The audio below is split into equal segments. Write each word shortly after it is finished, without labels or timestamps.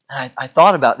And I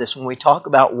thought about this when we talk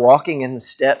about walking in the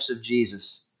steps of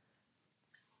Jesus.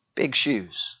 Big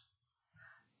shoes.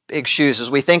 Big shoes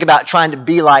as we think about trying to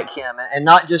be like Him and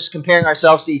not just comparing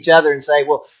ourselves to each other and say,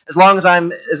 well, as long as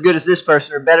I'm as good as this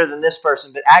person or better than this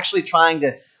person, but actually trying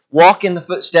to walk in the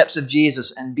footsteps of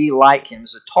Jesus and be like Him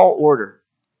is a tall order.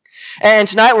 And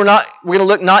tonight we're going to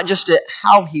look not just at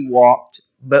how He walked,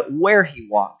 but where He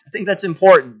walked. I think that's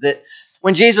important, that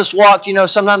when Jesus walked,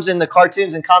 sometimes in the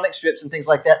cartoons and comic strips and things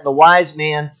like that, the wise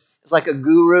man is like a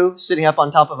guru sitting up on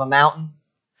top of a mountain.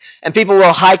 And people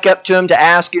will hike up to him to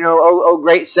ask, oh,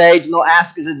 great sage, and they'll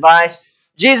ask his advice.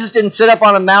 Jesus didn't sit up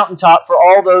on a mountaintop for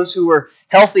all those who were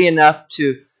healthy enough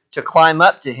to climb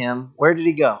up to Him. Where did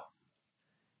He go?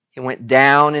 He went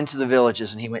down into the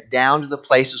villages, and He went down to the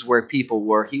places where people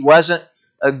were. He wasn't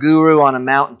a guru on a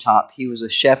mountaintop. He was a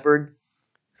shepherd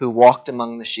who walked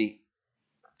among the sheep.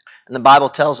 And the Bible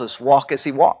tells us, walk as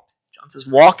He walked. John says,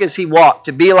 walk as He walked,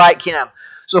 to be like Him.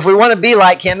 So if we want to be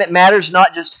like Him, it matters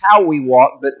not just how we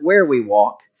walk, but where we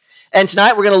walk. And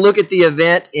tonight we're going to look at the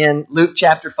event in Luke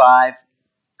chapter 5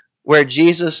 where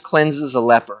Jesus cleanses a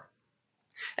leper.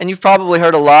 And you've probably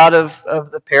heard a lot of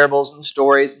the parables and the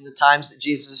stories and the times that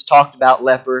Jesus talked about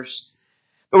lepers.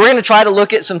 But we're going to try to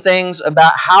look at some things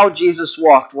about how Jesus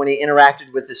walked when He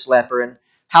interacted with this leper and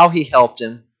how He helped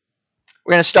him.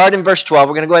 We're going to start in verse 12.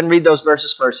 We're going to go ahead and read those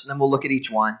verses first, and then we'll look at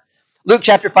each one. Luke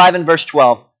chapter 5 and verse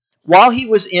 12. While He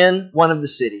was in one of the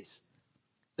cities,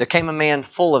 there came a man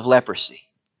full of leprosy.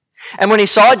 And when he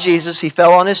saw Jesus, he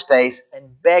fell on his face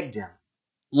and begged Him,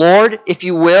 Lord, if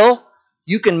you will,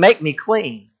 you can make me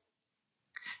clean.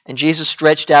 And Jesus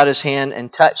stretched out His hand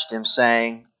and touched him,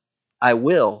 saying, I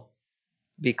will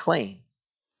be clean.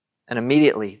 And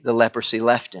immediately the leprosy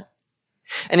left him.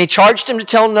 And He charged him to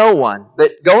tell no one,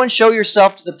 but go and show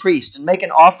yourself to the priest and make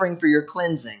an offering for your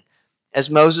cleansing,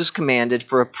 as Moses commanded,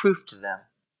 for a proof to them.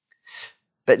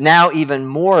 But now even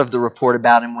more of the report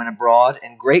about Him went abroad,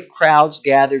 and great crowds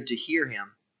gathered to hear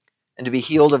Him and to be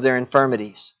healed of their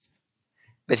infirmities.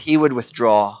 But He would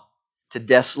withdraw to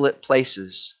desolate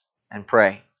places and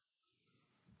pray.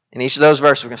 In each of those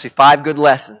verses, we're going to see 5 good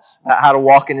lessons about how to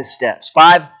walk in His steps.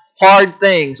 5 hard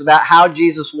things about how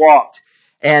Jesus walked.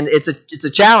 And it's a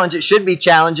challenge. It should be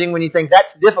challenging when you think,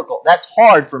 that's difficult, that's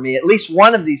hard for me. At least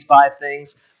one of these 5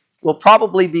 things will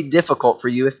probably be difficult for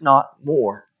you, if not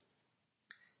more.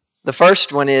 The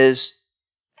first one is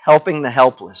helping the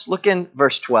helpless. Look in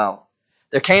verse 12.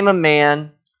 There came a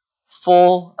man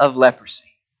full of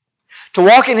leprosy. To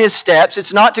walk in His steps,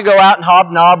 it's not to go out and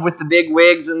hobnob with the big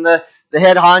wigs and the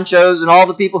head honchos and all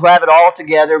the people who have it all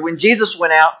together. When Jesus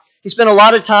went out, He spent a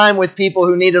lot of time with people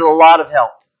who needed a lot of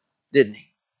help, didn't He?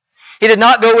 He did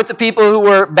not go with the people who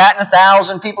were batting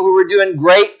 1,000, people who were doing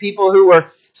great, people who were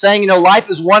saying, life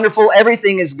is wonderful,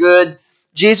 everything is good.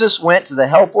 Jesus went to the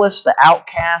helpless, the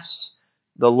outcasts,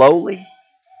 the lowly.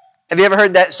 Have you ever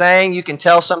heard that saying, you can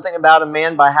tell something about a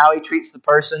man by how he treats the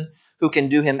person who can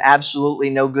do him absolutely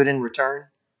no good in return?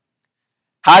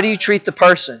 How do you treat the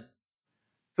person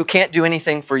who can't do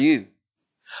anything for you?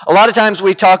 A lot of times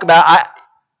we talk about,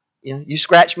 you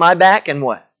scratch my back and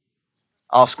what?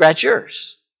 I'll scratch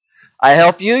yours. I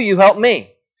help you, you help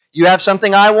me. You have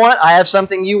something I want, I have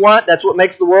something you want. That's what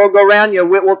makes the world go round.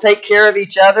 We'll take care of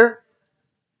each other.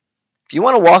 If you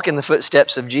want to walk in the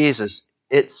footsteps of Jesus,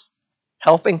 it's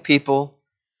helping people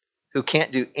who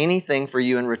can't do anything for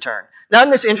you in return. Now, isn't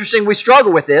this interesting? We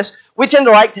struggle with this. We tend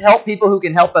to like to help people who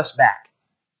can help us back.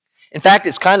 In fact,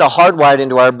 it's kind of hardwired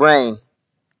into our brain.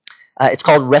 It's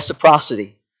called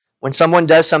reciprocity. When someone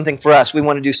does something for us, we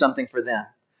want to do something for them.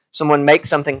 Someone makes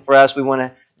something for us, we want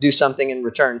to do something in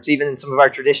return. It's even in some of our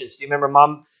traditions. Do you remember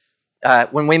Mom?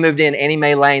 When we moved in, Annie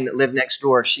Mae Lane that lived next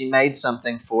door, she made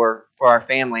something for our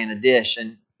family in a dish,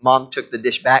 and Mom took the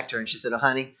dish back to her and she said, "Oh,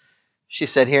 honey," she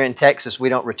said, "here in Texas, we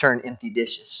don't return empty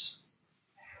dishes.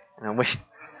 We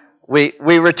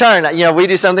return. We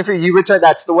do something for you, you return.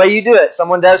 That's the way you do it.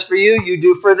 Someone does for you, you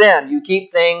do for them. You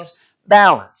keep things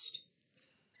balanced.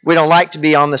 We don't like to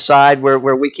be on the side where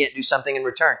we can't do something in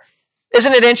return."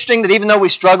 Isn't it interesting that even though we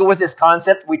struggle with this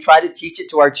concept, we try to teach it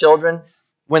to our children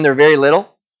when they're very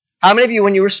little? How many of you,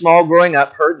 when you were small growing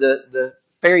up, heard the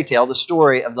fairy tale, the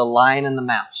story of the lion and the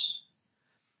mouse?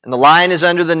 And the lion is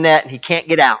under the net and he can't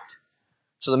get out.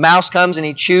 So the mouse comes and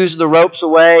he chews the ropes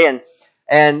away and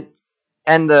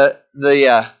the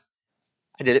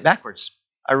I did it backwards.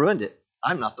 I ruined it.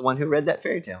 I'm not the one who read that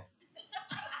fairy tale.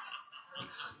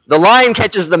 The lion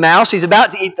catches the mouse. He's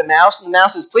about to eat the mouse. And the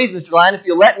mouse says, "Please, Mr. Lion, if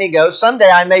you'll let me go, someday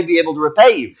I may be able to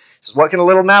repay you." He says, "What can a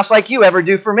little mouse like you ever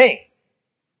do for me?"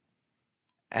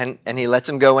 And he lets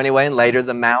him go anyway. And later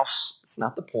the mouse, it's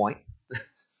not the point.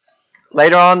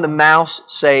 Later on, the mouse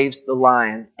saves the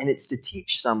lion, and it's to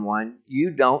teach someone you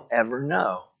don't ever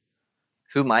know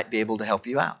who might be able to help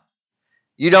you out.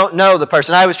 You don't know the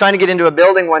person. I was trying to get into a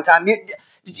building one time.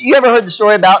 Did you ever heard the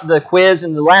story about the quiz?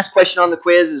 And the last question on the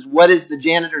quiz is, what is the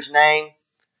janitor's name?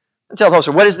 I'll tell the host,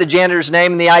 what is the janitor's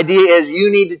name? And the idea is you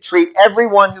need to treat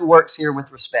everyone who works here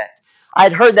with respect. I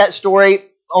had heard that story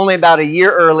only about a year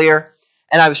earlier,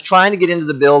 and I was trying to get into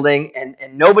the building, and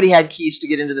nobody had keys to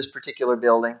get into this particular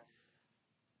building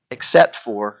except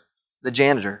for the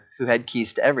janitor who had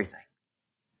keys to everything.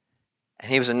 And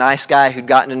he was a nice guy who'd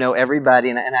gotten to know everybody,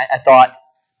 and I thought,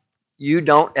 you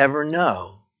don't ever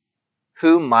know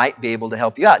who might be able to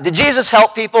help you out. Did Jesus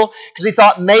help people because he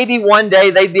thought maybe one day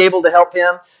they'd be able to help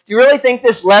him? Do you really think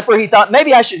this leper, he thought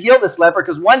maybe I should heal this leper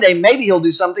because one day maybe he'll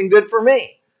do something good for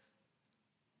me?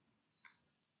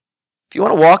 If you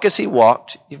want to walk as he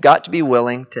walked, you've got to be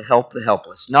willing to help the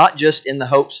helpless, not just in the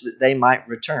hopes that they might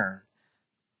return,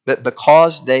 but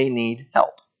because they need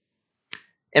help.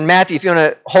 In Matthew, if you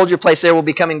want to hold your place there, we'll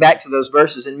be coming back to those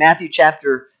verses. In Matthew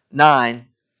chapter 9,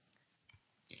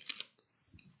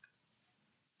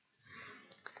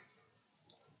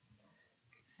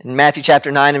 in Matthew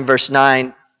chapter 9 and verse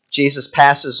 9, Jesus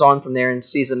passes on from there and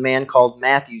sees a man called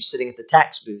Matthew sitting at the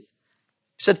tax booth.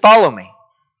 He said, "Follow me."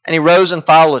 And he rose and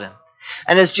followed him.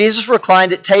 And as Jesus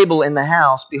reclined at table in the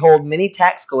house, behold, many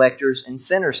tax collectors and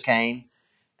sinners came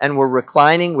and were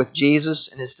reclining with Jesus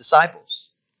and his disciples.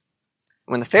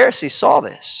 When the Pharisees saw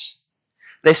this,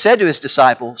 they said to his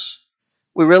disciples,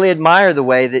 "We really admire the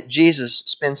way that Jesus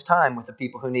spends time with the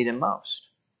people who need him most."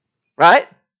 Right?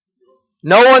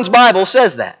 No one's Bible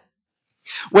says that.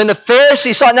 When the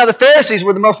Pharisees saw it, now the Pharisees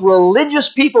were the most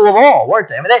religious people of all, weren't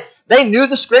they? I mean, they knew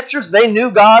the Scriptures. They knew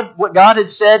God, what God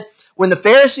had said. When the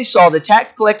Pharisees saw the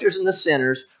tax collectors and the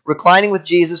sinners reclining with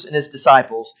Jesus and his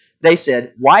disciples, they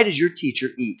said, "Why does your teacher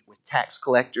eat with tax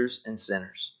collectors and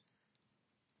sinners?"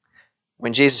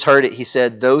 When Jesus heard it, he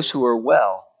said, "Those who are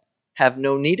well have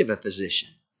no need of a physician,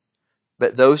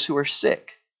 but those who are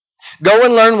sick. Go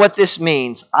and learn what this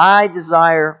means. I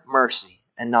desire mercy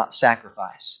and not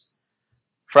sacrifice.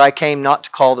 For I came not to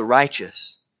call the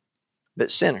righteous,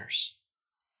 but sinners."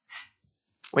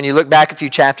 When you look back a few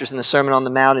chapters in the Sermon on the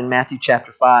Mount in Matthew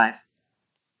chapter 5,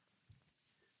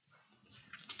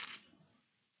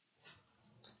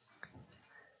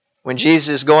 when Jesus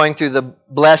is going through the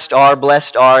blessed are,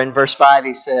 in verse 5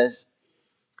 he says,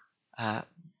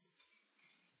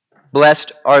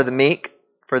 blessed are the meek,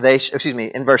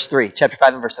 in verse 3, chapter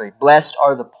 5 and verse 3, blessed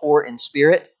are the poor in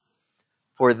spirit,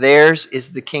 for theirs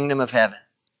is the kingdom of heaven.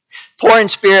 Poor in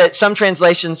spirit, some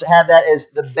translations have that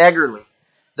as the beggarly.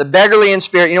 The beggarly in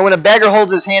spirit. You know, when a beggar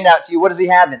holds his hand out to you, what does he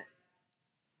have in it?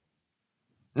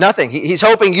 Nothing. He's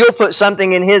hoping you'll put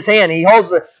something in his hand. He holds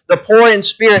the poor in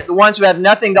spirit, the ones who have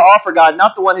nothing to offer God,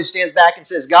 not the one who stands back and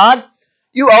says, "God,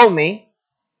 you owe me.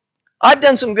 I've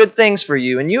done some good things for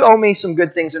you, and you owe me some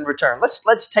good things in return.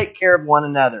 Let's take care of one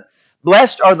another."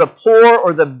 Blessed are the poor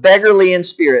or the beggarly in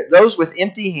spirit, those with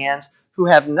empty hands who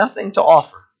have nothing to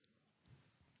offer.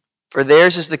 For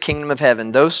theirs is the kingdom of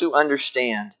heaven, those who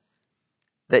understand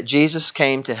that Jesus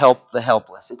came to help the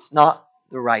helpless. It's not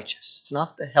the righteous. It's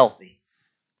not the healthy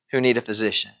who need a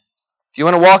physician. If you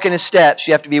want to walk in his steps,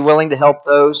 you have to be willing to help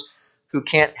those who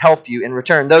can't help you in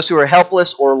return. Those who are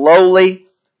helpless or lowly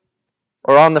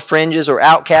or on the fringes or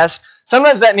outcasts.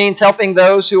 Sometimes that means helping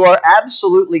those who are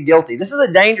absolutely guilty. This is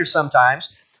a danger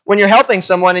sometimes when you're helping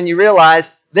someone and you realize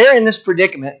they're in this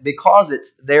predicament because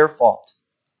it's their fault.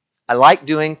 I like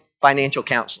doing financial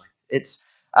counseling. It's,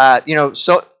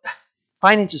 so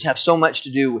finances have so much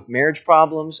to do with marriage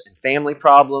problems and family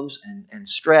problems and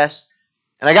stress.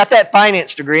 And I got that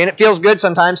finance degree, and it feels good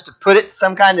sometimes to put it to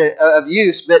some kind of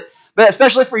use, but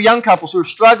especially for young couples who are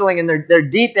struggling and they're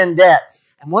deep in debt.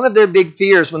 And one of their big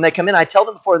fears when they come in, I tell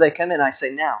them before they come in, I say,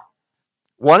 "Now,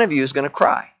 one of you is going to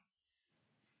cry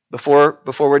before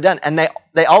we're done." And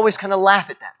they always kind of laugh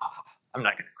at that. "Oh, I'm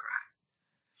not going to cry."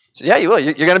 So yeah, you will.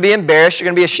 You're going to be embarrassed. You're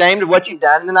going to be ashamed of what you've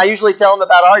done. And then I usually tell them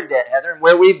about our debt, Heather, and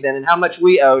where we've been and how much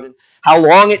we owed and how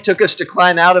long it took us to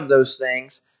climb out of those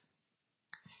things.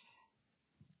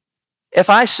 If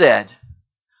I said,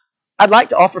 "I'd like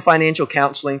to offer financial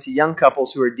counseling to young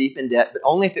couples who are deep in debt, but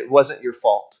only if it wasn't your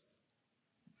fault.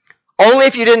 Only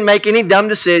if you didn't make any dumb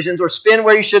decisions or spend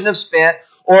where you shouldn't have spent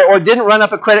or didn't run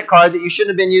up a credit card that you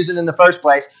shouldn't have been using in the first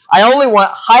place. I only want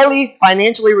highly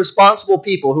financially responsible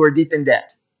people who are deep in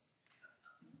debt."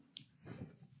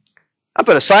 I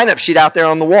put a sign-up sheet out there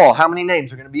on the wall. How many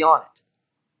names are going to be on it?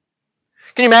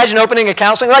 Can you imagine opening a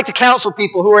counseling? I like to counsel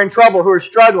people who are in trouble, who are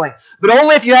struggling, but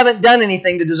only if you haven't done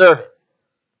anything to deserve it.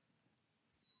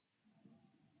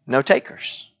 No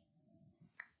takers.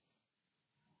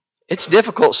 It's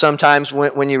difficult sometimes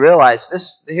when you realize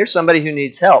this. Here's somebody who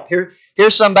needs help.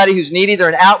 Here's somebody who's needy. They're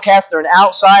an outcast. They're an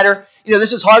outsider.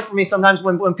 This is hard for me sometimes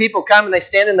when people come and they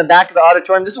stand in the back of the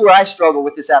auditorium. This is where I struggle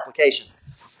with this application.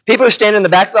 People who stand in the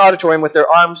back of the auditorium with their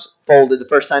arms folded the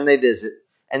first time they visit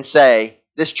and say,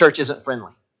 this church isn't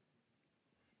friendly.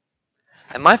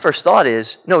 And my first thought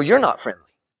is, no, you're not friendly.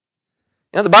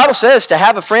 The Bible says to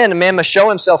have a friend, a man must show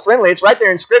himself friendly. It's right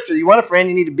there in Scripture. You want a friend,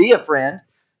 you need to be a friend.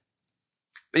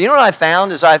 But you know what I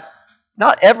found is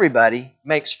not everybody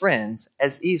makes friends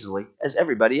as easily as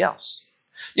everybody else.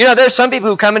 There's some people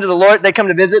who come into the Lord, they come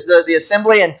to visit the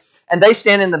assembly, and they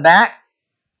stand in the back.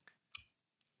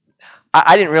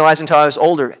 I didn't realize until I was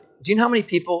older. Do you know how many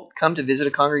people come to visit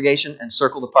a congregation and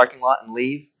circle the parking lot and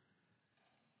leave?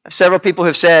 Several people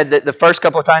have said that the first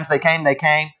couple of times they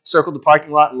came, circled the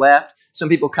parking lot and left. Some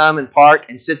people come and park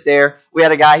and sit there. We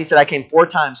had a guy, he said, I came 4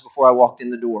 times before I walked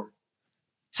in the door.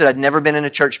 He said, I'd never been in a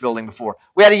church building before.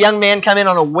 We had a young man come in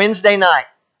on a Wednesday night,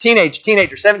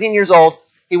 teenager, 17 years old.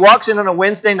 He walks in on a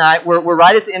Wednesday night. We're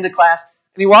right at the end of class.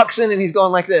 And he walks in and he's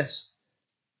going like this.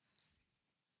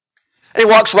 And he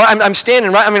walks right, I'm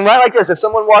standing right like this. If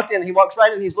someone walked in, he walks right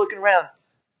in and he's looking around.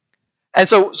 And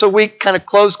so we kind of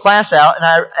closed class out,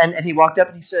 and he walked up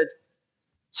and he said,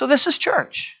 so this is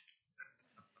church.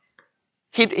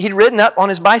 He'd ridden up on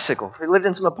his bicycle. He lived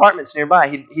in some apartments nearby.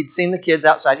 He'd seen the kids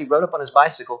outside. He rode up on his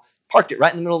bicycle, parked it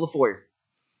right in the middle of the foyer,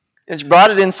 and just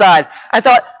brought it inside. I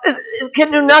thought, this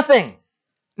kid knew nothing.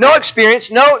 No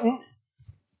experience,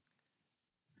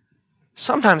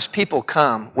 Sometimes people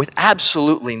come with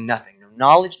absolutely nothing. No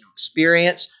knowledge, no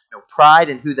experience, no pride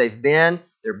in who they've been.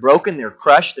 They're broken, they're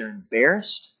crushed, they're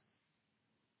embarrassed.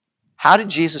 How did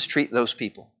Jesus treat those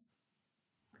people?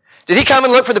 Did he come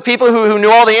and look for the people who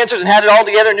knew all the answers and had it all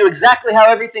together, knew exactly how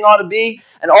everything ought to be,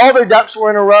 and all their ducks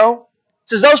were in a row? He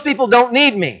says, those people don't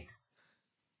need me.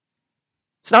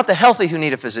 It's not the healthy who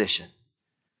need a physician.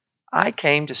 I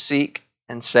came to seek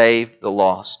and save the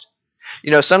lost.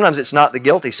 Sometimes it's not the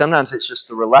guilty. Sometimes it's just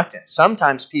the reluctant.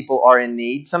 Sometimes people are in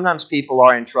need. Sometimes people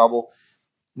are in trouble,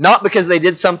 not because they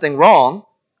did something wrong,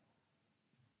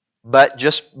 but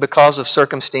just because of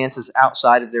circumstances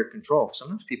outside of their control.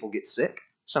 Sometimes people get sick.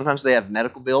 Sometimes they have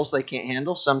medical bills they can't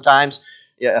handle. Sometimes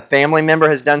a family member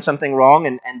has done something wrong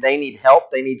and they need help.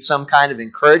 They need some kind of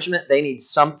encouragement. They need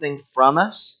something from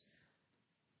us.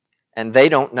 And they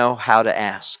don't know how to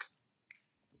ask.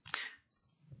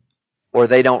 Or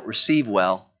they don't receive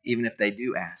well, even if they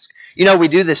do ask. We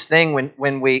do this thing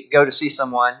when we go to see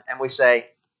someone and we say,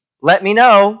 let me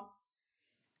know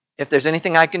if there's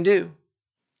anything I can do.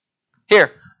 Here,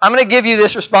 I'm going to give you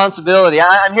this responsibility.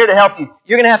 I'm here to help you.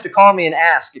 You're going to have to call me and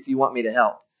ask if you want me to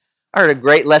help. I heard a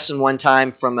great lesson one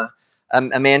time from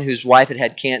a man whose wife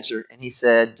had cancer, and he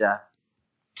said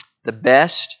the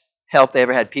best help they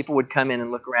ever had, people would come in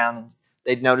and look around and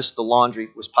they'd notice the laundry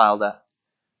was piled up.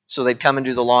 So they'd come and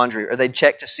do the laundry, or they'd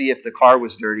check to see if the car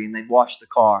was dirty and they'd wash the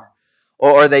car.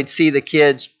 Or they'd see the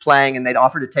kids playing and they'd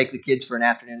offer to take the kids for an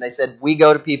afternoon. They said, we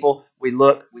go to people, we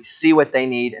look, we see what they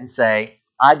need and say,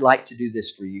 I'd like to do this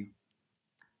for you.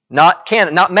 Not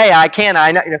may I, can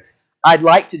I. I'd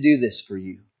like to do this for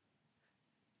you.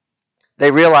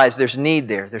 They realize there's need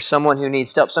there. There's someone who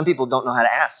needs help. Some people don't know how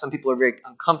to ask. Some people are very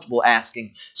uncomfortable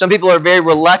asking. Some people are very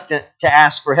reluctant to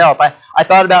ask for help. I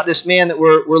thought about this man that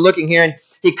we're looking here, and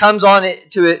he comes on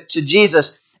to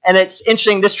Jesus, and it's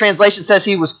interesting. This translation says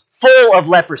he was full of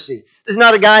leprosy. This is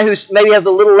not a guy who maybe has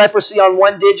a little leprosy on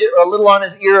one digit, or a little on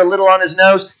his ear, or a little on his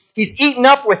nose. He's eaten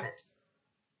up with it.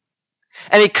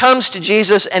 And he comes to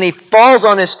Jesus, and he falls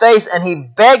on his face, and he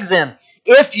begs him,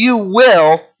 if you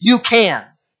will, you can.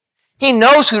 He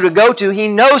knows who to go to. He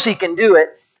knows he can do it.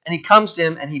 And he comes to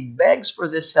him and he begs for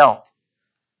this help.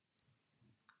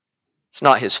 It's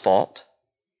not his fault,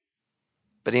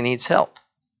 but he needs help.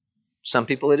 Some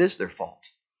people, it is their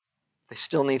fault. They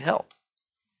still need help.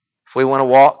 If we want to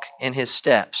walk in his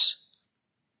steps,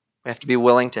 we have to be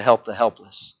willing to help the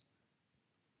helpless.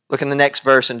 Look in the next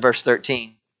verse, in verse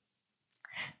 13.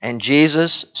 And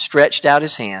Jesus stretched out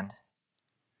his hand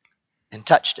and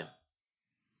touched him.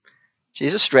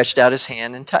 Jesus stretched out his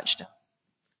hand and touched him.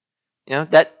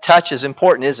 That touch is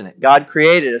important, isn't it? God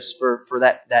created us for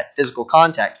that physical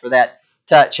contact, for that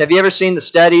touch. Have you ever seen the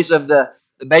studies of the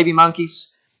baby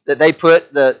monkeys that they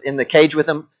put in the cage with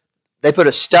them? They put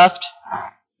a stuffed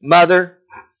mother,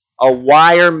 a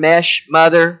wire mesh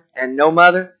mother, and no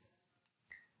mother.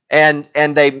 And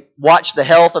they watch the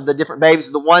health of the different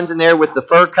babies. The ones in there with the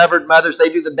fur-covered mothers, they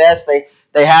do the best.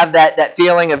 They have that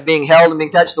feeling of being held and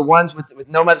being touched. The ones with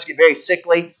no mothers get very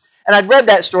sickly. And I'd read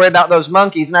that story about those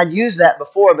monkeys, and I'd used that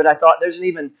before, but I thought there's an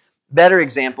even better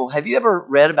example, have you ever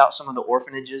read about some of the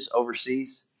orphanages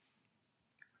overseas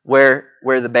where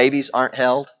the babies aren't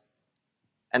held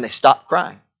and they stop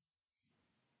crying?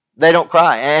 They don't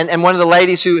cry. And one of the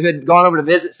ladies who had gone over to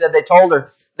visit said they told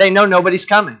her they know nobody's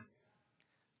coming.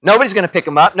 Nobody's going to pick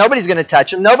them up. Nobody's going to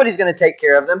touch them. Nobody's going to take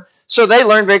care of them. So they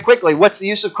learned very quickly, what's the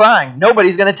use of crying?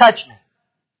 Nobody's going to touch me.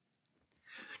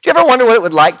 Do you ever wonder what it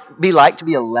would be like to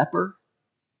be a leper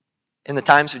in the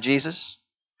times of Jesus?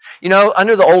 You know,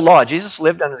 under the old law, Jesus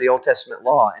lived under the Old Testament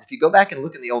law. And if you go back and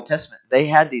look in the Old Testament, they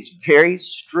had these very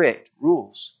strict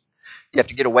rules. You have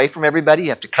to get away from everybody. You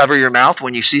have to cover your mouth.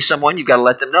 When you see someone, you've got to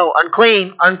let them know,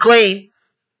 unclean, unclean.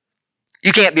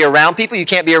 You can't be around people. You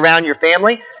can't be around your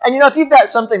family. And you know, if you've got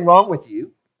something wrong with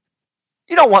you,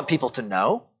 you don't want people to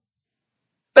know.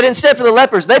 But instead for the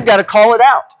lepers, they've got to call it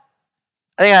out.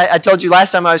 I think I told you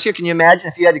last time I was here, can you imagine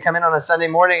if you had to come in on a Sunday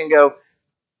morning and go,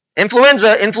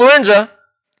 influenza, influenza,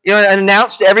 you know, and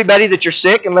announce to everybody that you're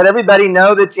sick and let everybody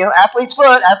know that, you know, athlete's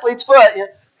foot, athlete's foot. You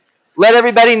know, let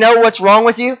everybody know what's wrong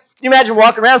with you. Can you imagine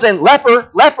walking around saying, leper,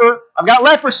 leper, I've got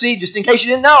leprosy, just in case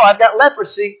you didn't know, I've got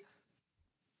leprosy.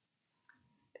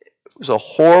 It was a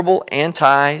horrible,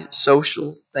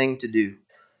 anti-social thing to do.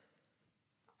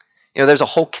 You know, there's a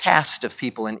whole caste of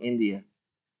people in India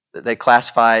that they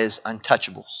classify as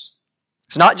untouchables.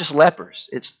 It's not just lepers.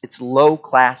 It's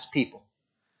low-class people.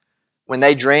 When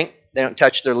they drink, they don't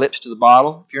touch their lips to the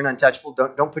bottle. If you're an untouchable,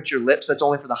 don't put your lips. That's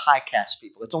only for the high-caste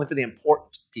people. That's only for the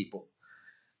important people.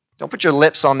 Don't put your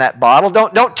lips on that bottle.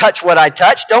 Don't touch what I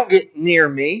touch. Don't get near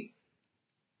me.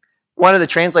 One of the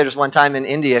translators one time in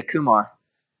India, Kumar,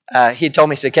 he had told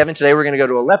me, he said, Kevin, today we're going to go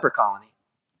to a leper colony.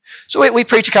 So we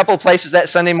preach a couple of places that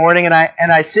Sunday morning, and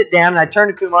I sit down and I turn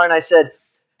to Kumar and I said,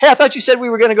 hey, I thought you said we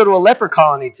were going to go to a leper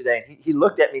colony today. He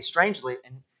looked at me strangely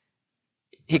and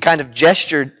he kind of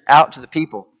gestured out to the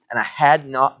people, and I had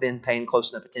not been paying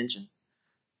close enough attention.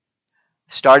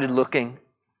 I started looking.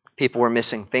 People were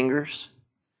missing fingers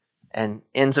and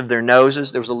ends of their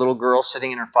noses. There was a little girl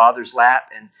sitting in her father's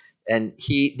lap, and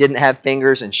he didn't have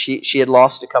fingers, and she had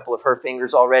lost a couple of her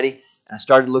fingers already. And I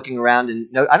started looking around,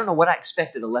 and I don't know what I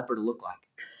expected a leper to look like.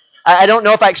 I don't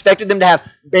know if I expected them to have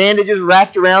bandages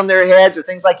wrapped around their heads or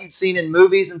things like you've seen in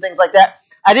movies and things like that.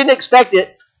 I didn't expect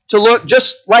it to look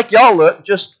just like y'all look,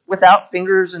 just without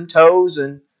fingers and toes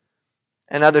and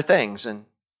other things. And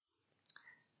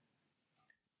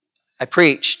I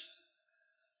preached,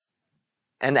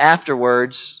 and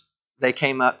afterwards they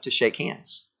came up to shake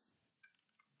hands.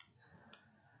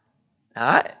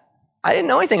 Now, I didn't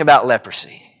know anything about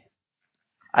leprosy.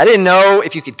 I didn't know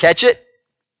if you could catch it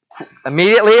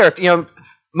immediately, or if, you know,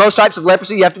 most types of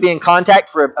leprosy you have to be in contact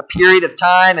for a period of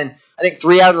time, and I think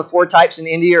 3 out of the 4 types in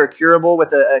India are curable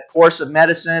with a course of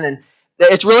medicine, and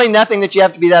it's really nothing that you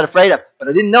have to be that afraid of. But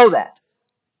I didn't know that.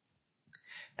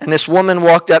 And this woman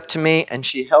walked up to me and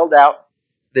she held out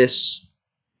this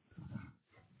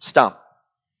stump.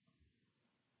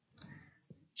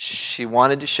 She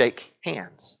wanted to shake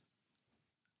hands.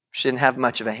 She didn't have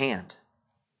much of a hand.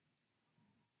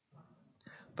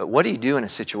 But what do you do in a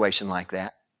situation like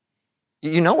that?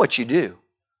 You know what you do.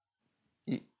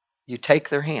 You take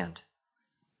their hand.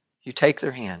 You take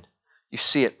their hand. You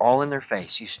see it all in their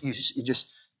face. They're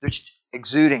just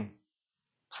exuding,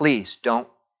 please don't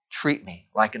treat me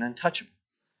like an untouchable.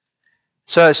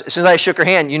 So as soon as I shook her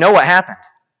hand, you know what happened.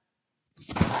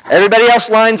 Everybody else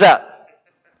lines up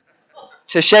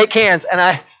to shake hands. And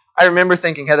I remember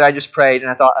thinking, Heather, I just prayed, and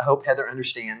I thought, I hope Heather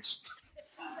understands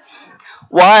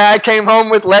why I came home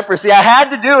with leprosy. I had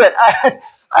to do it.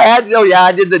 I had to. Oh yeah,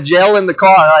 I did the gel in the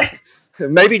car.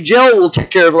 Maybe gel will take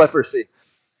care of leprosy.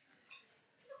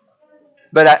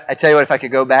 But I tell you what, if I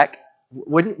could go back,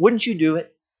 wouldn't you do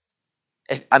it?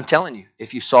 I'm telling you,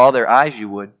 if you saw their eyes, you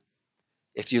would.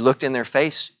 If you looked in their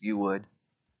face, you would.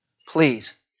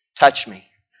 Please, touch me.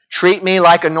 Treat me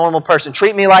like a normal person.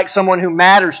 Treat me like someone who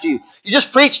matters to you. You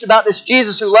just preached about this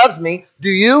Jesus who loves me. Do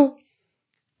you?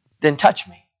 Then touch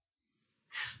me.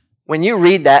 When you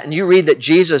read that, and you read that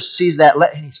Jesus sees that,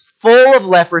 and he's full of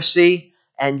leprosy,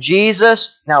 and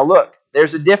Jesus, now look,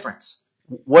 there's a difference.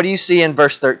 What do you see in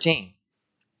verse 13?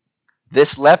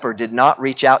 This leper did not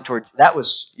reach out toward,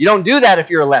 you don't do that if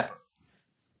you're a leper.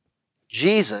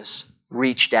 Jesus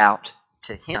reached out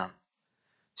to him,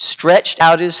 stretched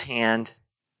out his hand,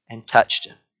 and touched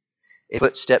him. The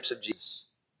footsteps of Jesus.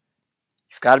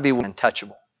 You've got to be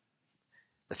untouchable.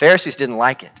 The Pharisees didn't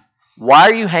like it. Why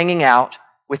are you hanging out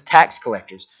with tax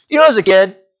collectors? You know, as a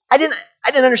kid, I didn't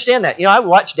understand that. You know, I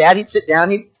watched Dad. He'd sit down,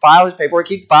 he'd file his paperwork,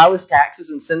 he'd file his taxes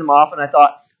and send them off, and I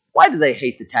thought, why do they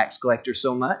hate the tax collectors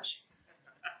so much?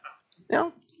 You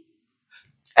know?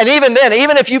 And even then,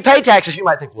 even if you pay taxes, you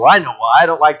might think, well, I know why I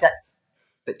don't like that.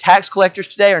 But tax collectors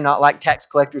today are not like tax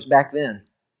collectors back then.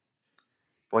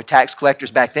 Boy, tax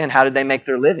collectors back then, how did they make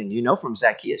their living? You know from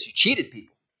Zacchaeus. You cheated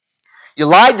people. You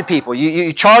lied to people.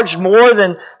 You charged more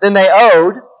than they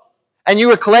owed, and you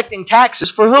were collecting taxes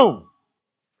for whom?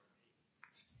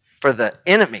 For the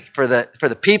enemy, for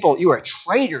the people. You were a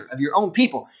traitor of your own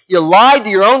people. You lied to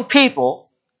your own people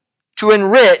to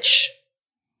enrich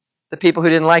the people who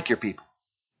didn't like your people.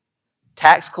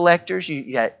 Tax collectors,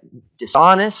 you got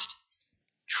dishonest,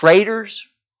 traitors,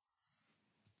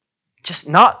 just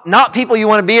not people you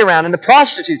want to be around. And the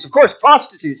prostitutes, of course,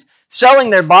 prostitutes, selling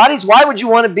their bodies. Why would you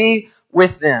want to be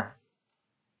with them?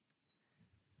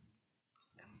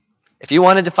 If you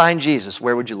wanted to find Jesus,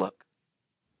 where would you look?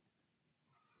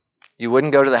 You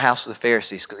wouldn't go to the house of the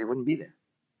Pharisees because he wouldn't be there.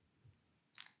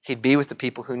 He'd be with the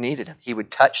people who needed him. He would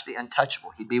touch the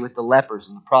untouchable. He'd be with the lepers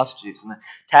and the prostitutes and the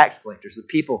tax collectors, the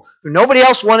people who nobody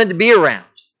else wanted to be around.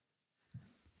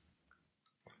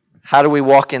 How do we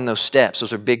walk in those steps?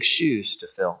 Those are big shoes to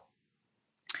fill.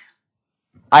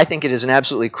 I think it is an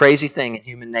absolutely crazy thing in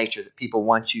human nature that people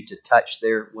want you to touch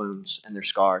their wounds and their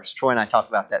scars. Troy and I talk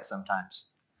about that sometimes.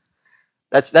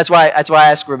 That's why I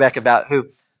asked Rebecca about who.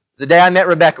 The day I met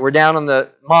Rebecca, we're down on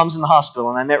the mom's in the hospital,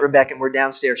 and I met Rebecca, and we're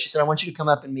downstairs. She said, I want you to come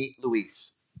up and meet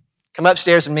Louise. Come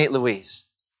upstairs and meet Louise.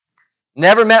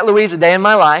 Never met Louise a day in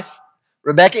my life.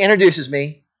 Rebecca introduces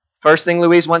me. First thing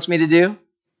Louise wants me to do,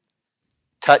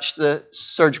 touch the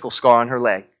surgical scar on her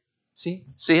leg. See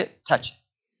it? Touch it.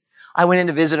 I went in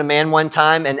to visit a man one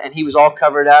time, and he was all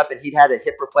covered up, and he'd had a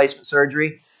hip replacement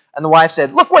surgery. And the wife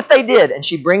said, look what they did. And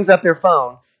she brings up her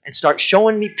phone and starts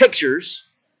showing me pictures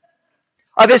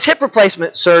of his hip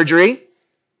replacement surgery.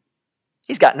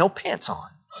 He's got no pants on.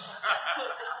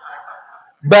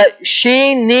 But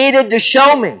she needed to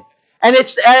show me.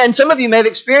 And some of you may have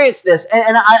experienced this,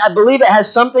 and I believe it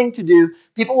has something to do.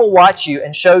 People will watch you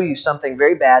and show you something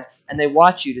very bad, and they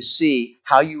watch you to see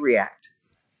how you react.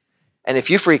 And if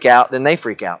you freak out, then they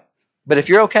freak out. But if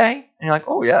you're okay, and you're like,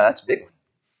 oh yeah, that's a big one.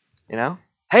 You know?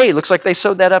 Hey, looks like they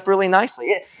sewed that up really nicely.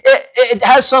 It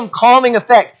has some calming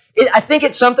effect. I think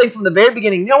it's something from the very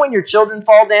beginning. You know when your children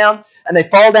fall down, and they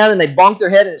fall down and they bonk their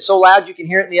head, and it's so loud you can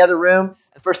hear it in the other room?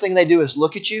 The first thing they do is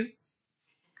look at you.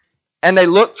 And they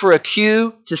look for a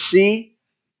cue to see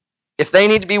if they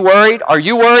need to be worried. Are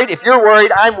you worried? If you're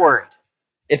worried, I'm worried.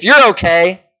 If you're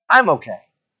okay, I'm okay.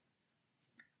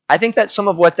 I think that's some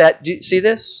of what that... Do you see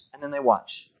this? And then they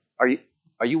watch. Are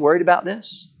you worried about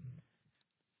this?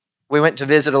 We went to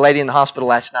visit a lady in the hospital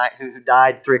last night who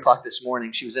died 3 o'clock this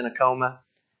morning. She was in a coma.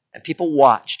 And people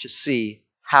watch to see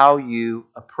how you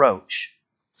approach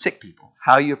sick people,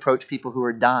 how you approach people who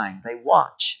are dying. They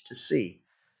watch to see.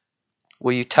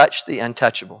 Will you touch the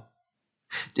untouchable?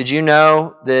 Did you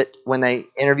know that when they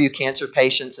interview cancer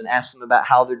patients and ask them about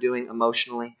how they're doing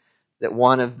emotionally, that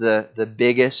one of the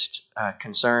biggest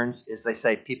concerns is they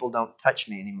say, people don't touch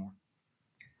me anymore.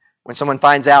 When someone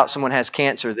finds out someone has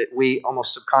cancer, that we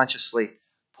almost subconsciously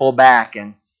pull back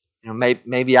and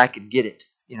maybe I could get it.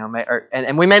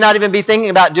 And we may not even be thinking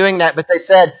about doing that, but they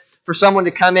said for someone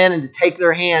to come in and to take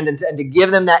their hand and to give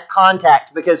them that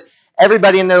contact, because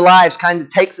everybody in their lives kind of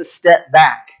takes a step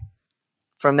back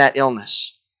from that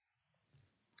illness.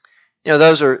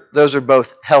 Those are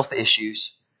both health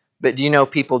issues, but do you know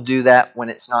people do that when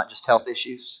it's not just health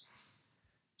issues?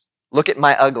 Look at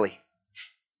my ugly.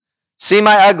 See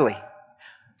my ugly.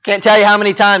 Can't tell you how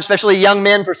many times, especially young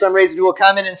men for some reason, who will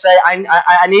come in and say,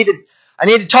 I need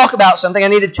to talk about something. I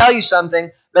need to tell you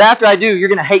something. But after I do, you're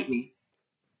going to hate me.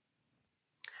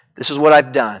 This is what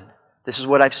I've done. This is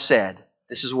what I've said.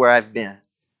 This is where I've been.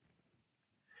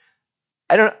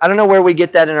 I don't know where we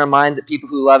get that in our mind, that people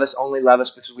who love us only love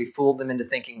us because we fooled them into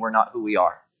thinking we're not who we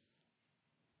are.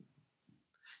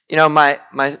 One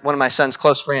of my son's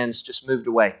close friends just moved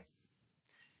away.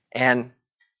 And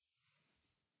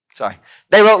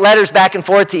they wrote letters back and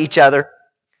forth to each other,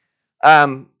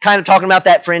 kind of talking about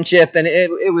that friendship, and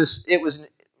it was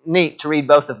neat to read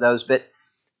both of those. But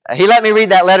he let me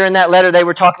read that letter. In that letter, they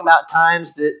were talking about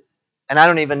times that, and I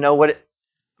don't even know I'm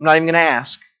not even going to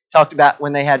ask, talked about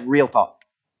when they had real talk.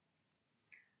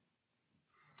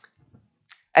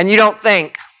 And you don't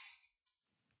think,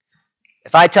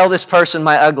 if I tell this person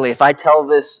my ugly, if I show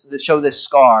this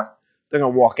scar, they're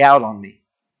going to walk out on me.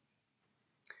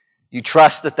 You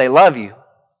trust that they love you.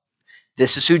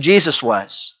 This is who Jesus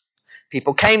was.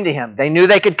 People came to him. They knew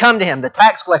they could come to him. The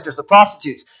tax collectors, the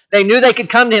prostitutes. They knew they could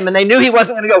come to him, and they knew he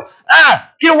wasn't going to go,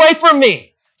 get away from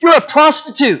me. You're a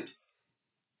prostitute.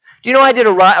 Do you know I did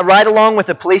a ride-along with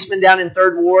a policeman down in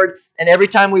 3rd Ward, and every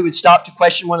time we would stop to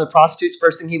question one of the prostitutes,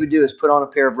 first thing he would do is put on a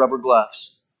pair of rubber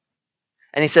gloves.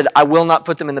 And he said, I will not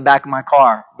put them in the back of my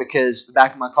car because the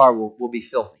back of my car will be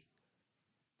filthy.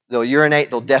 They'll urinate,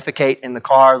 they'll defecate in the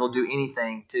car, they'll do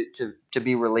anything to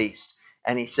be released.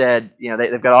 And he said,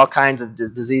 they've got all kinds of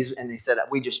diseases, and he said,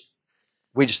 we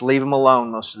just leave them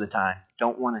alone most of the time.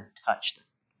 Don't want to touch them.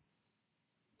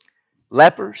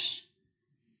 Lepers,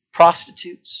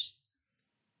 prostitutes,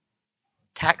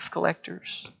 tax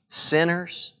collectors,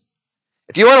 sinners.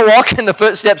 If you want to walk in the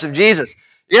footsteps of Jesus,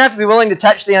 you're going to have to be willing to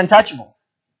touch the untouchable.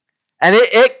 And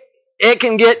it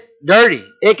can get dirty.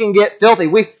 It can get filthy.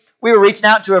 We were reaching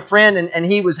out to a friend, and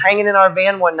he was hanging in our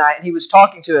van one night, and he was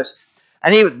talking to us.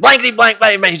 And he was blankety blank,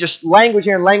 blank, just language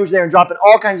here and language there and dropping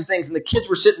all kinds of things. And the kids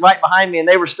were sitting right behind me, and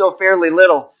they were still fairly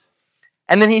little.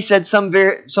 And then he said some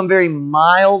very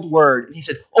mild word. And he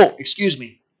said, "Oh, excuse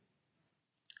me."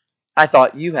 I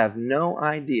thought, you have no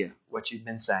idea what you've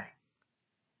been saying.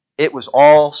 It was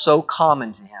all so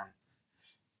common to him.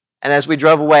 And as we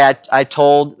drove away, I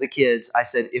told the kids, I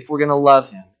said, if we're going to love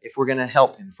him, if we're going to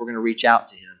help him, if we're going to reach out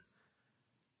to him,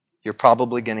 you're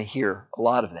probably going to hear a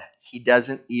lot of that. He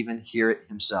doesn't even hear it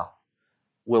himself.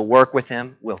 We'll work with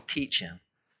him. We'll teach him.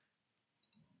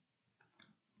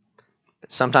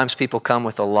 But sometimes people come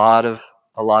with a lot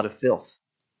of filth.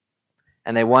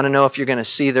 And they want to know if you're going to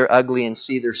see their ugly and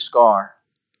see their scar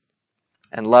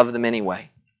and love them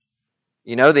anyway.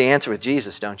 You know the answer with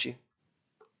Jesus, don't you?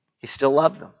 He still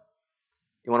loved them.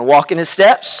 You want to walk in his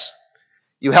steps?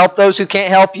 You help those who can't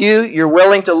help you. You're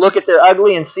willing to look at their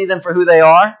ugly and see them for who they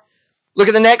are. Look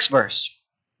at the next verse.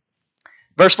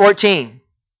 Verse 14.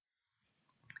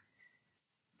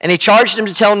 And he charged him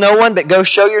to tell no one, but go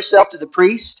show yourself to the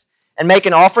priest and make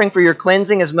an offering for your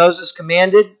cleansing as Moses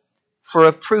commanded, for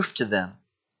a proof to them.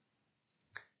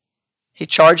 He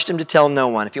charged him to tell no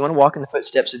one. If you want to walk in the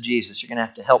footsteps of Jesus, you're going to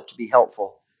have to help to be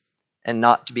helpful and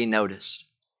not to be noticed.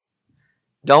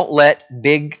 Don't let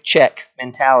big check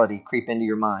mentality creep into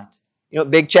your mind. You know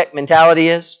what big check mentality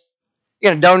is?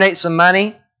 You're going to donate some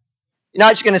money. You're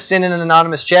not just going to send in an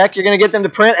anonymous check. You're going to get them to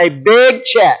print a big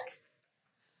check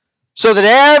so that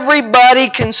everybody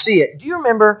can see it. Do you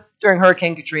remember during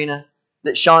Hurricane Katrina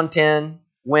that Sean Penn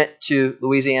went to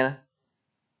Louisiana?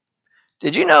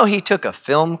 Did you know he took a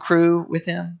film crew with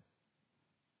him?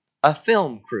 A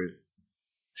film crew.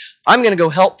 I'm going to go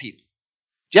help people.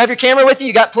 Do you have your camera with you?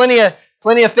 You got plenty of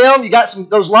film? You got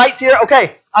those lights here?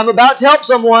 Okay, I'm about to help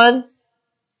someone.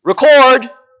 Record.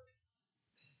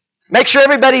 Make sure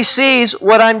everybody sees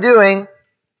what I'm doing.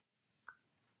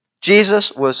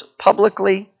 Jesus was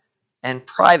publicly and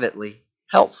privately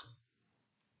helpful.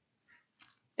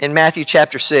 In Matthew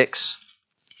chapter 6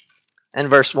 and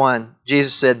verse 1,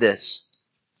 Jesus said this,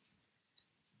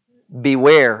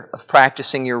 beware of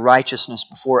practicing your righteousness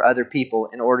before other people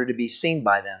in order to be seen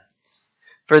by them.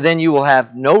 For then you will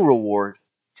have no reward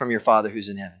from your Father who's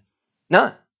in heaven.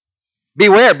 None.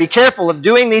 Beware, be careful of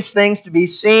doing these things to be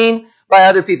seen by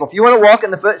other people. If you want to walk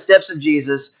in the footsteps of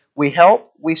Jesus, we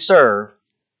help, we serve,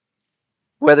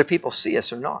 whether people see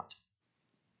us or not.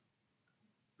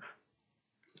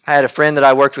 I had a friend that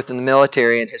I worked with in the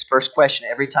military, and his first question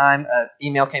every time an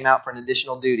email came out for an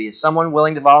additional duty, is someone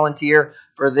willing to volunteer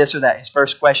for this or that? His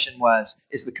first question was,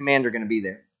 is the commander going to be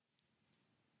there?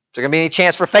 Is there going to be any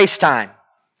chance for FaceTime?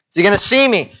 Is he going to see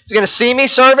me? Is he going to see me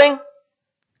serving?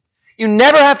 You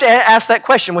never have to ask that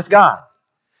question with God.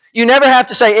 You never have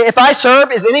to say, if I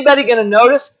serve, is anybody going to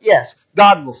notice? Yes,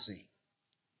 God will see.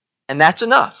 And that's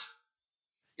enough.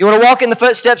 You want to walk in the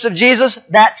footsteps of Jesus?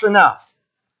 That's enough.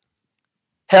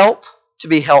 Help to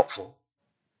be helpful.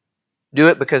 Do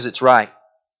it because it's right.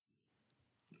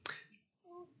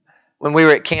 When we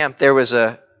were at camp, there was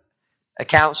a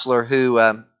counselor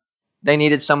who they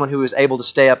needed someone who was able to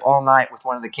stay up all night with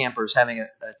one of the campers having a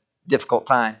difficult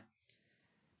time.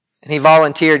 And he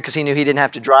volunteered because he knew he didn't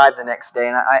have to drive the next day.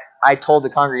 And I told the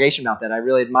congregation about that. I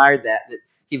really admired that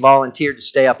he volunteered to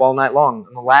stay up all night long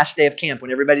on the last day of camp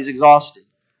when everybody's exhausted.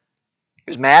 He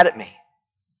was mad at me.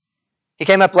 He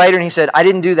came up later and he said, I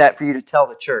didn't do that for you to tell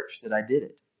the church that I did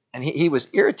it. And he was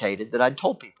irritated that I'd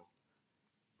told people.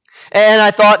 And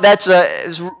I thought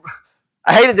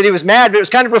I hated that he was mad, but it was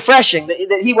kind of refreshing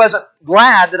that he wasn't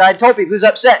glad that I'd told people. He was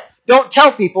upset. Don't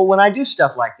tell people when I do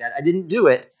stuff like that. I didn't do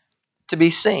it to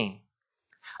be seen.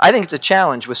 I think it's a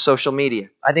challenge with social media.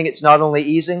 I think it's not only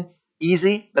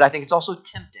easy, but I think it's also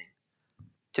tempting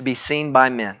to be seen by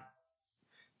men.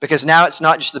 Because now it's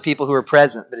not just the people who are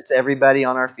present, but it's everybody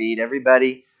on our feed,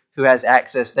 everybody who has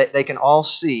access. They can all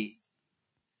see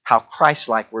how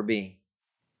Christ-like we're being.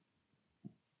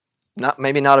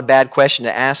 Maybe not a bad question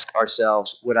to ask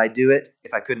ourselves, would I do it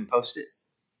if I couldn't post it?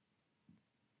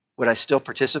 Would I still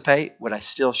participate? Would I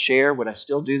still share? Would I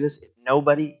still do this if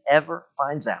nobody ever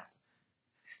finds out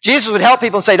Jesus would help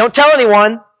people and say, don't tell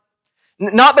anyone.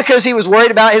 Not because he was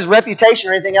worried about his reputation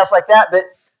or anything else like that, but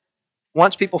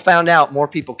once people found out, more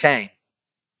people came.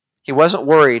 He wasn't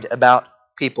worried about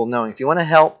people knowing. If you want to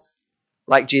help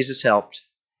like Jesus helped,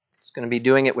 it's going to be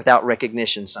doing it without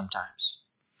recognition sometimes.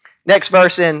 Next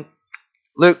verse in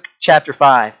Luke chapter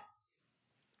 5.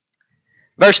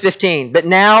 Verse 15, but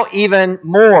now even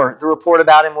more the report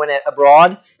about him went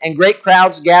abroad, and great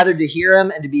crowds gathered to hear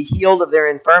him and to be healed of their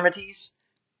infirmities.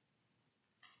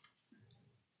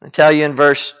 I tell you in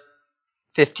verse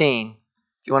 15, if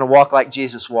you want to walk like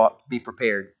Jesus walked, be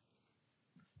prepared,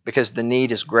 because the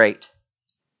need is great.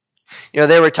 You know,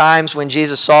 there were times when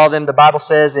Jesus saw them. The Bible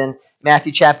says in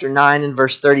Matthew chapter 9 and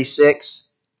verse 36,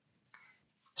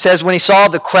 it says, when he saw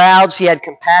the crowds, he had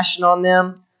compassion on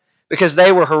them, because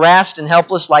they were harassed and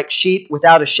helpless like sheep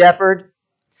without a shepherd.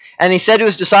 And he said to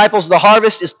his disciples, the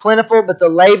harvest is plentiful, but the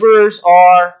laborers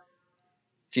are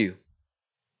few.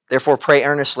 Therefore pray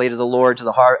earnestly to the Lord of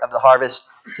the harvest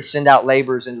to send out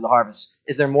laborers into the harvest.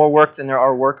 Is there more work than there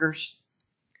are workers?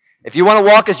 If you want to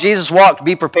walk as Jesus walked,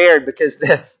 be prepared, because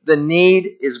the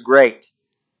need is great.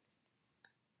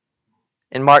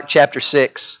 In Mark chapter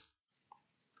 6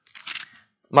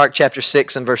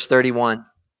 and verse 31.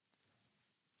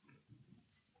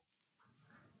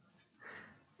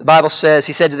 The Bible says,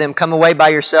 he said to them, come away by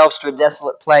yourselves to a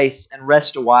desolate place and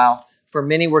rest a while, for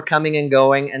many were coming and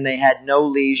going, and they had no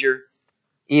leisure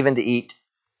even to eat.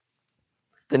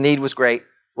 The need was great.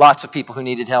 Lots of people who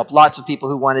needed help. Lots of people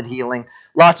who wanted healing.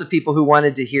 Lots of people who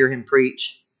wanted to hear him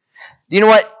preach. Do you know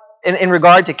what, in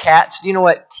regard to cats, do you know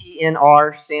what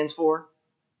TNR stands for?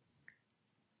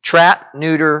 Trap,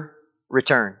 neuter,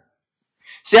 return.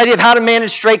 It's the idea of how to manage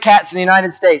stray cats in the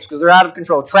United States because they're out of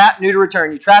control. Trap, neuter,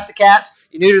 return. You trap the cats,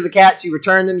 you neuter the cats, you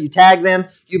return them, you tag them,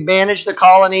 you manage the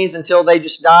colonies until they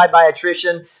just die by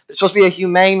attrition. It's supposed to be a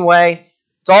humane way.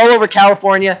 It's all over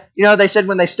California. You know, they said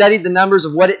when they studied the numbers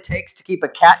of what it takes to keep a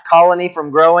cat colony from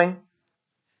growing,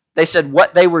 they said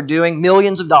what they were doing,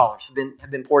 millions of dollars have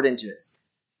been poured into it.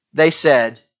 They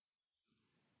said,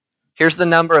 here's the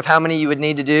number of how many you would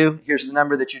need to do. Here's the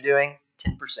number that you're doing,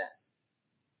 10%.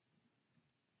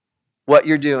 What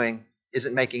you're doing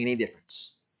isn't making any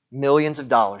difference. Millions of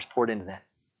dollars poured into that.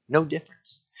 No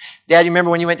difference. Dad, you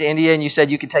remember when you went to India and you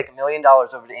said you could take $1 million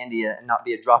over to India and not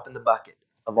be a drop in the bucket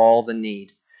of all the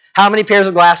need? How many pairs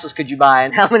of glasses could you buy?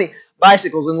 And how many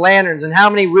bicycles and lanterns? And how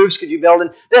many roofs could you build?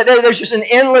 And there's just an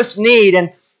endless need.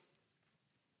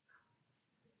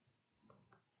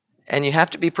 And you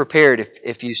have to be prepared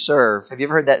if you serve. Have you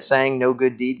ever heard that saying, no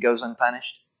good deed goes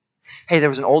unpunished? Hey, there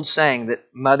was an old saying that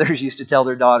mothers used to tell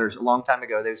their daughters a long time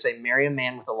ago. They would say, marry a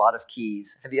man with a lot of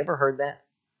keys. Have you ever heard that?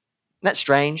 Isn't that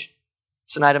strange?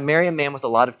 Sonida, marry a man with a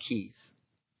lot of keys.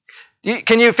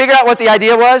 Can you figure out what the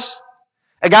idea was?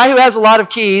 A guy who has a lot of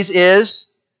keys is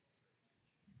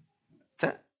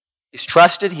he's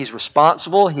trusted, he's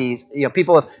responsible,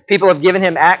 people have given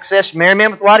him access. Marry a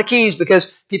man with a lot of keys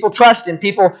because people trust him.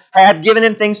 People have given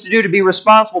him things to do to be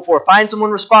responsible for. Find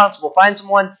someone responsible, find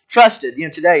someone trusted.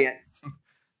 Today,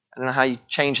 I don't know how you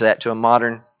change that to a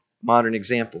modern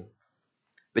example.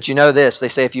 But you know this, they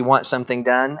say if you want something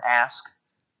done, ask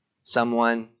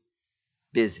someone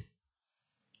busy.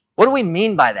 What do we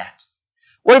mean by that?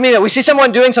 What do we mean by that? We see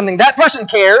someone doing something, that person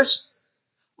cares.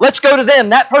 Let's go to them.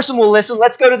 That person will listen.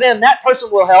 Let's go to them. That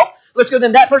person will help. Let's go to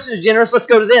them. That person is generous. Let's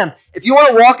go to them. If you want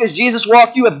to walk as Jesus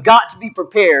walked, you have got to be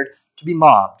prepared to be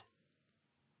mobbed.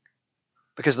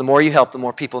 Because the more you help, the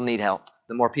more people need help.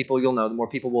 The more people you'll know, the more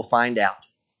people will find out.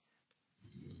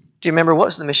 Do you remember, what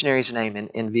was the missionary's name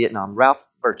in Vietnam? Ralph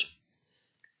Burcham.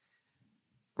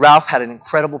 Ralph had an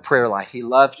incredible prayer life. He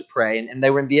loved to pray. And they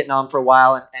were in Vietnam for a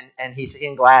while. And he said,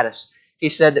 in Gladys, he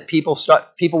said that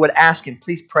people would ask him,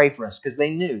 please pray for us, because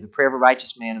they knew the prayer of a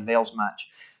righteous man avails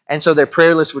much. And so their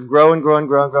prayer list would grow and grow and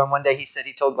grow and grow. And one day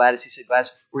he told Gladys,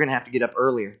 Gladys, we're going to have to get up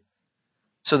earlier.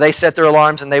 So they set their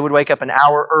alarms and they would wake up an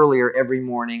hour earlier every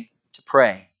morning to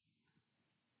pray.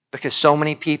 Because so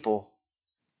many people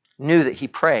knew that he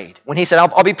prayed. When he said,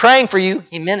 I'll be praying for you,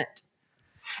 he meant it.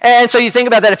 And so you think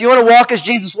about that. If you want to walk as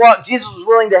Jesus walked, Jesus was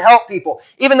willing to help people.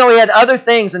 Even though he had other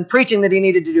things and preaching that he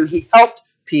needed to do, he helped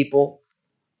people.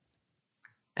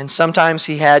 And sometimes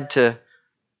he had to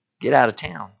get out of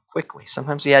town quickly.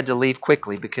 Sometimes he had to leave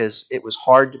quickly because it was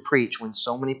hard to preach when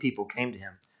so many people came to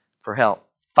him for help.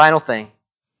 Final thing.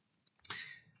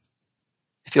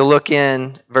 If you'll look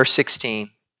in verse 16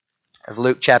 of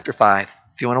Luke chapter 5,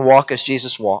 if you want to walk as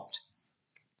Jesus walked,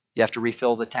 you have to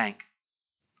refill the tank.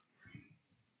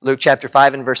 Luke chapter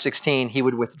 5 and verse 16, he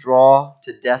would withdraw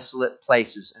to desolate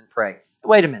places and pray.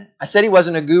 Wait a minute. I said he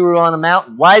wasn't a guru on a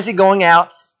mountain. Why is he going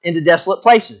out into desolate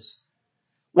places?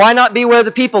 Why not be where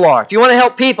the people are? If you want to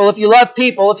help people, if you love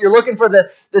people, if you're looking for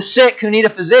the sick who need a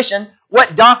physician,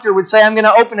 what doctor would say, I'm going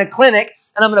to open a clinic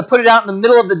and I'm going to put it out in the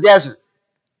middle of the desert?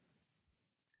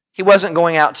 He wasn't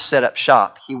going out to set up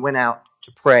shop. He went out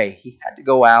to pray. He had to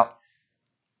go out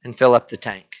and fill up the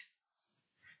tank.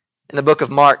 In the book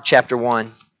of Mark, chapter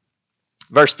 1,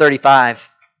 verse 35,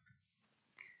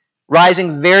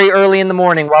 rising very early in the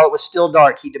morning while it was still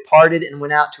dark, he departed and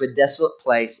went out to a desolate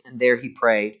place, and there he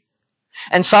prayed.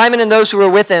 And Simon and those who were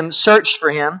with him searched for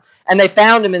him, and they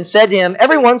found him and said to him,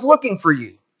 Everyone's looking for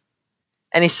you.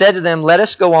 And he said to them, Let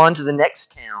us go on to the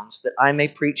next towns, that I may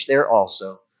preach there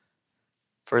also,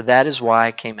 for that is why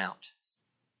I came out.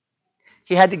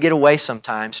 He had to get away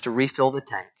sometimes to refill the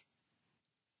tank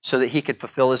so that he could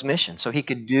fulfill his mission, so he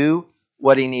could do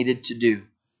what he needed to do.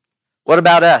 What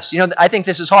about us? I think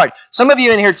this is hard. Some of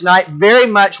you in here tonight very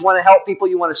much want to help people.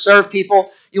 You want to serve people.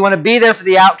 You want to be there for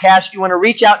the outcast. You want to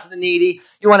reach out to the needy.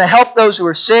 You want to help those who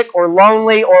are sick or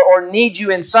lonely or need you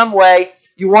in some way.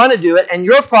 You want to do it, and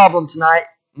your problem tonight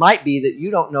might be that you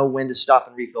don't know when to stop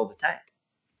and refill the tank.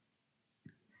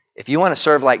 If you want to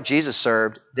serve like Jesus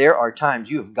served, there are times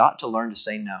you have got to learn to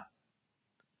say no.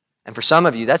 And for some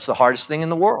of you, that's the hardest thing in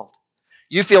the world.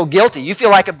 You feel guilty. You feel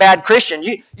like a bad Christian.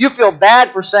 You feel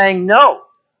bad for saying no.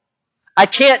 I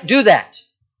can't do that.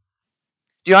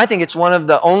 Do you know, I think it's one of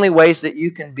the only ways that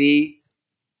you can be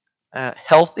a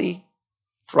healthy,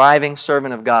 thriving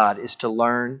servant of God is to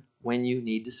learn when you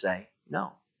need to say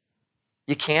no.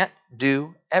 You can't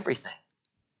do everything.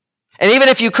 And even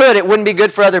if you could, it wouldn't be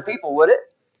good for other people, would it?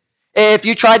 If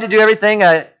you tried to do everything,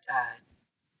 a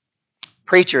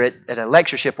preacher at a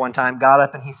lectureship one time got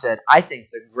up and he said, I think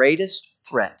the greatest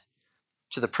threat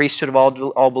to the priesthood of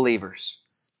all believers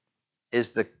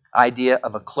is the idea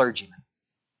of a clergyman.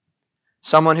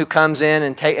 Someone who comes in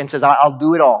and says, I'll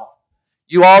do it all.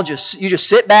 You just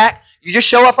sit back, you just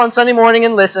show up on Sunday morning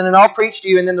and listen, and I'll preach to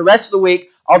you, and then the rest of the week,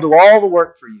 I'll do all the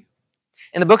work for you.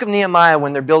 In the book of Nehemiah,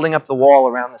 when they're building up the wall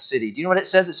around the city, do you know what it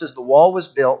says? It says the wall was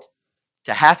built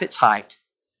to half its height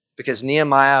because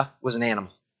Nehemiah was an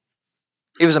animal.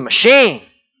 He was a machine,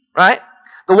 right?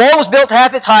 The wall was built to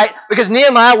half its height because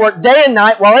Nehemiah worked day and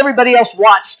night while everybody else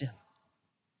watched him.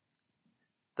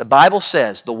 The Bible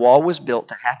says the wall was built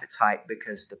to half its height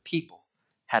because the people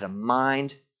had a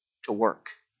mind to work.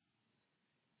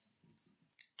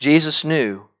 Jesus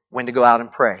knew when to go out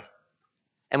and pray.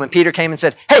 And when Peter came and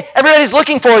said, hey, everybody's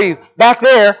looking for you back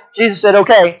there, Jesus said,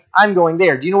 okay, I'm going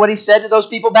there. Do you know what he said to those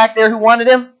people back there who wanted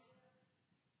him?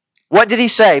 What did he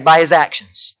say by his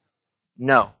actions?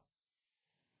 No.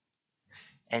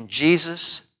 And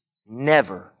Jesus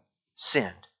never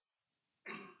sinned.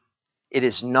 It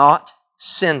is not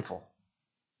sinful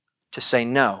to say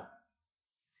no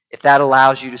if that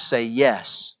allows you to say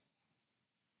yes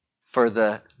for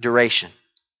the duration.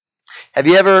 Have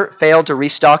you ever failed to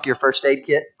restock your first aid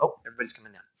kit? Oh, everybody's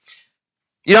coming down.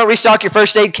 You don't restock your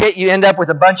first aid kit, you end up with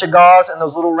a bunch of gauze and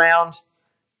those little round.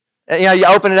 You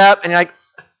open it up and you're like,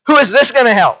 who is this going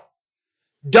to help?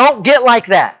 Don't get like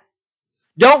that.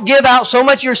 Don't give out so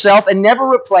much yourself and never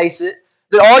replace it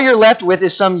that all you're left with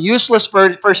is some useless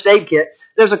first aid kit.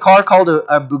 There's a car called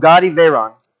a Bugatti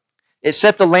Veyron. It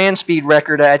set the land speed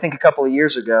record, I think, a couple of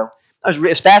years ago.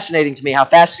 It's fascinating to me how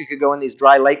fast it could go in these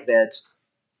dry lake beds.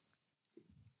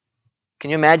 Can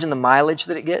you imagine the mileage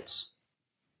that it gets?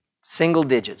 Single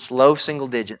digits, low single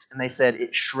digits. And they said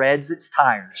it shreds its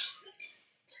tires.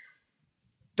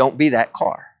 Don't be that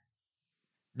car.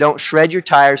 Don't shred your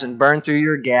tires and burn through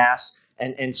your gas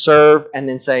and serve and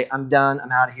then say, I'm done,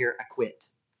 I'm out of here, I quit.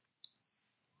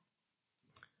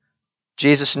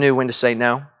 Jesus knew when to say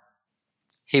no.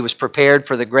 He was prepared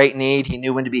for the great need. He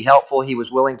knew when to be helpful. He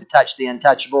was willing to touch the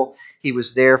untouchable. He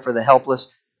was there for the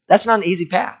helpless. That's not an easy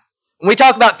path. When we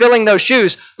talk about filling those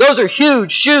shoes, those are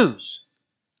huge shoes.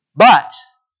 But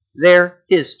they're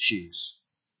his shoes.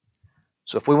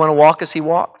 So if we want to walk as he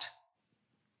walked,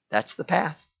 that's the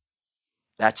path.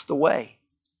 That's the way.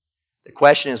 The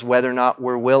question is whether or not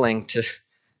we're willing to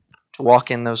walk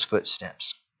in those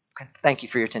footsteps. Okay. Thank you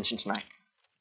for your attention tonight.